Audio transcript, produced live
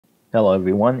Hello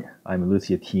everyone, I'm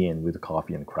LuthierTN with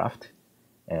Coffee and Craft,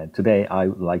 and today I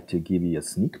would like to give you a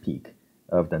sneak peek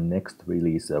of the next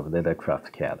release of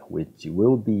Leathercraft CAD, which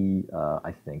will be,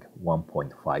 I think,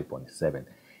 1.5.7,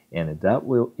 and that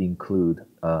will include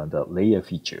the layer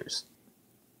features.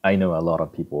 I know a lot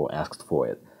of people asked for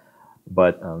it,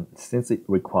 but since it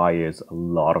requires a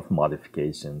lot of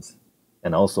modifications,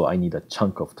 and also I need a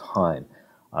chunk of time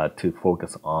to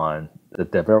focus on the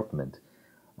development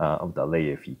of the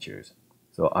layer features.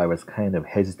 So I was kind of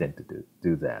hesitant to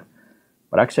do that.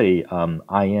 But actually,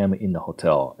 I am in a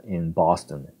hotel in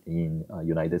Boston in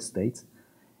United States,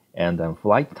 and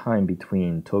flight time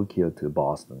between Tokyo to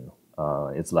Boston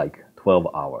it's like 12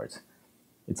 hours.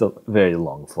 It's a very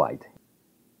long flight,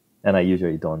 and I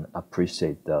usually don't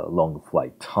appreciate the long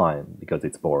flight time because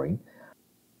it's boring.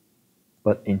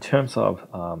 But in terms of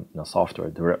software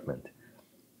development,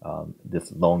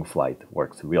 this long flight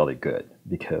works really good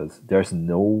because there's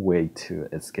no way to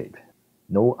escape,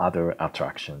 no other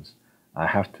attractions. I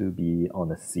have to be on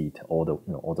the seat all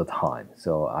the time,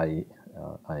 so I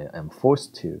am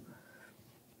forced to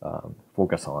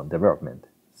focus on development.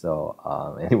 So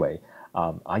anyway,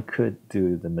 I could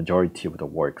do the majority of the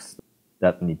works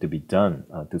that need to be done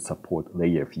to support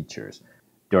layer features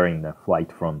during the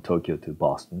flight from Tokyo to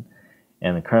Boston.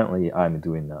 And currently, I'm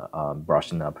doing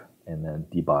brushing up and then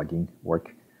debugging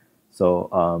work. So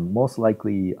most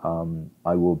likely,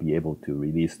 I will be able to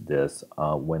release this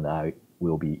when I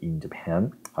will be in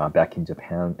Japan, back in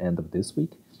Japan end of this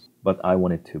week. But I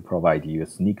wanted to provide you a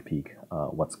sneak peek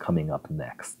what's coming up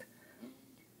next.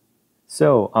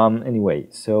 So anyway,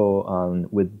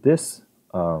 with this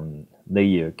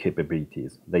layer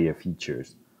capabilities, layer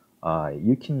features,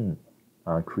 you can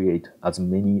create as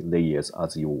many layers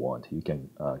as you want. You can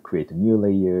create new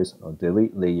layers or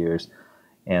delete layers,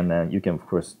 and then you can of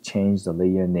course change the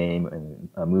layer name and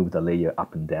move the layer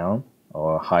up and down,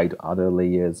 or hide other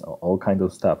layers, or all kinds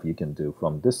of stuff you can do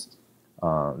from this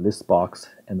list box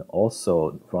and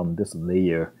also from this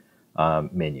layer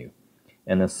menu.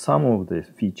 And some of the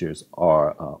features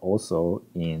are also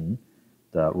in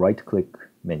the right-click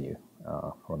menu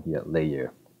from here,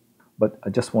 layer. But I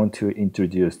just want to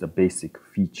introduce the basic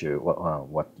feature,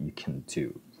 what you can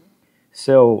do.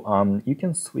 So you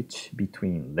can switch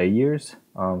between layers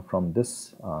from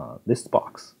this list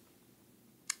box.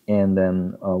 And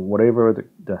then whatever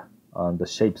the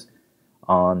shapes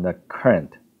on the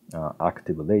current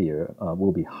active layer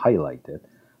will be highlighted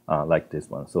like this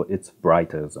one. So it's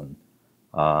brighter than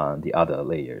the other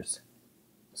layers.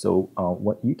 So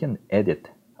what you can edit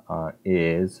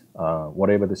is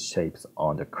whatever the shapes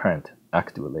on the current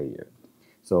active layer.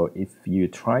 So if you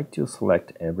try to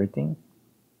select everything,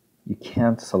 you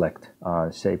can't select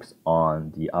shapes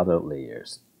on the other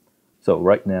layers. So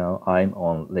right now I'm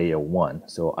on layer 1,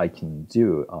 so I can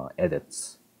do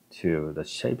edits to the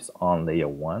shapes on layer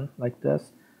 1 like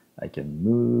this. I can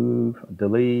move,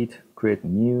 delete, create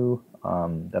new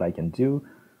that I can do.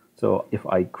 So if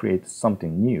I create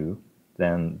something new,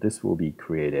 then this will be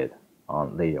created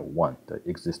on layer 1, the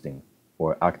existing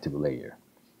or active layer.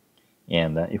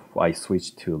 And if I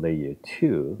switch to layer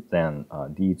 2, then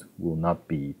these will not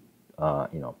be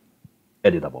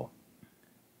editable.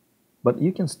 But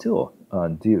you can still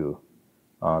do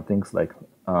things like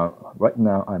right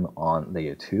now I'm on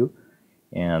layer 2,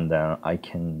 and I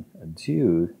can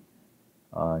do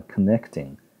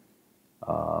connecting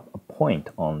a point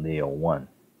on layer 1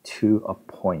 to a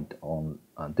point on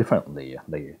a different layer,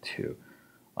 layer 2.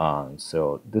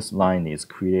 So this line is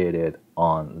created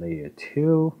on layer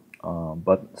 2,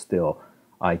 but still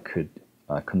I could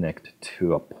connect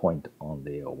to a point on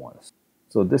layer 1.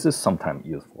 So this is sometimes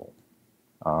useful.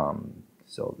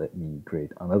 So let me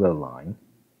create another line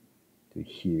to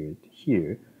here to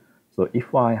here. So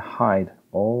if I hide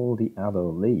all the other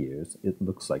layers, it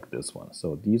looks like this one.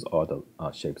 So these are the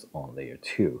shapes on layer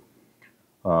 2.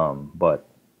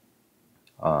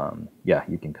 Yeah,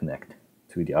 you can connect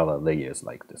to the other layers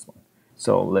like this one.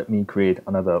 So let me create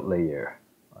another layer,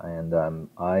 and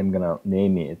I'm gonna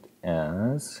name it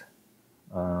as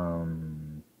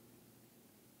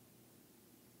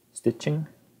stitching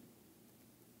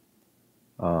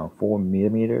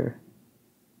 4mm,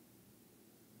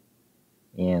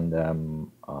 and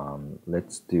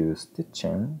let's do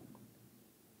stitching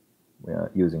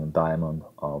using diamond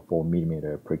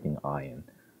 4mm pricking iron.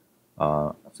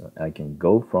 So I can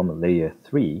go from layer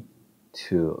 3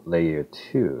 to layer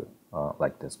 2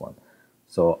 like this one.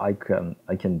 So I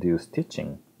can do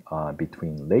stitching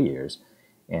between layers,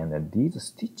 and these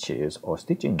stitches or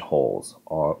stitching holes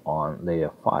are on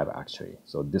layer 5 actually.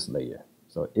 So this layer.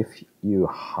 So if you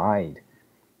hide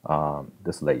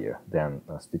this layer, then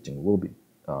stitching will be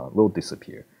will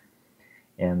disappear.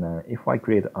 And if I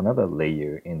create another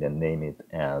layer and then name it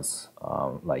as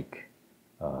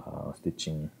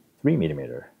stitching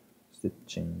 3mm,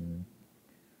 stitching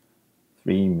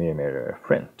 3mm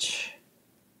French,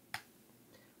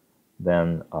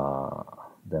 then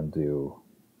do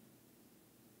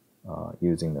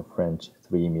using the French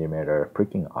 3mm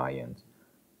pricking iron.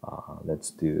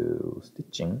 Let's do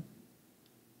stitching.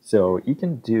 So you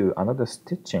can do another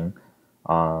stitching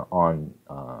on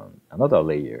another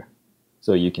layer.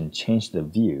 So you can change the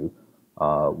view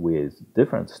with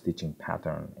different stitching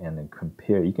pattern and then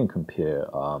compare. You can compare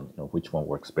which one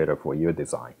works better for your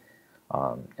design.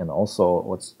 And also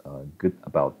what's good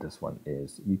about this one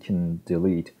is you can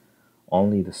delete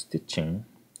only the stitching.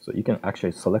 So you can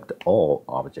actually select all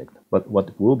objects, but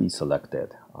what will be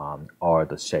selected are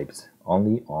the shapes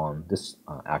only on this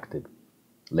active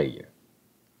layer.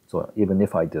 So even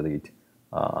if I delete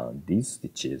these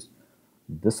stitches,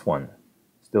 this one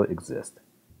still exists.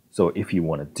 So if you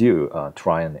want to do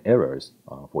try and errors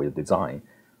for your design,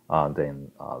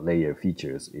 then layer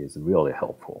features is really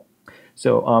helpful.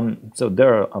 So so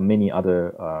there are many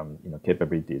other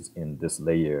capabilities in this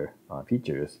layer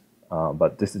features,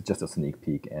 but this is just a sneak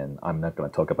peek, and I'm not going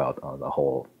to talk about the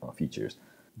whole features.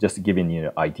 Just giving you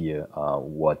an idea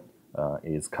what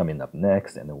is coming up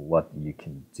next and what you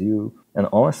can do. And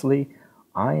honestly,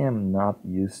 I am not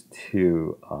used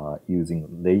to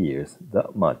using layers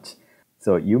that much.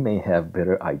 So you may have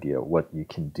better idea what you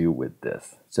can do with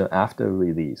this. So after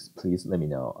release, please let me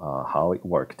know how it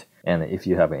worked. And if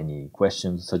you have any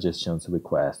questions, suggestions,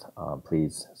 requests,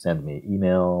 please send me an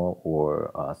email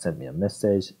or send me a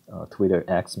message, Twitter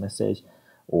X message,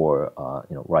 or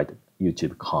write a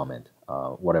YouTube comment,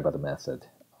 whatever the method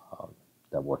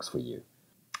that works for you.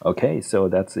 Okay, so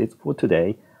that's it for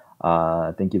today.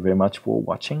 Thank you very much for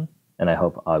watching, and I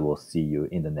hope I will see you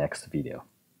in the next video.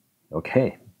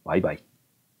 Okay, bye-bye.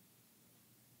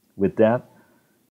 With that,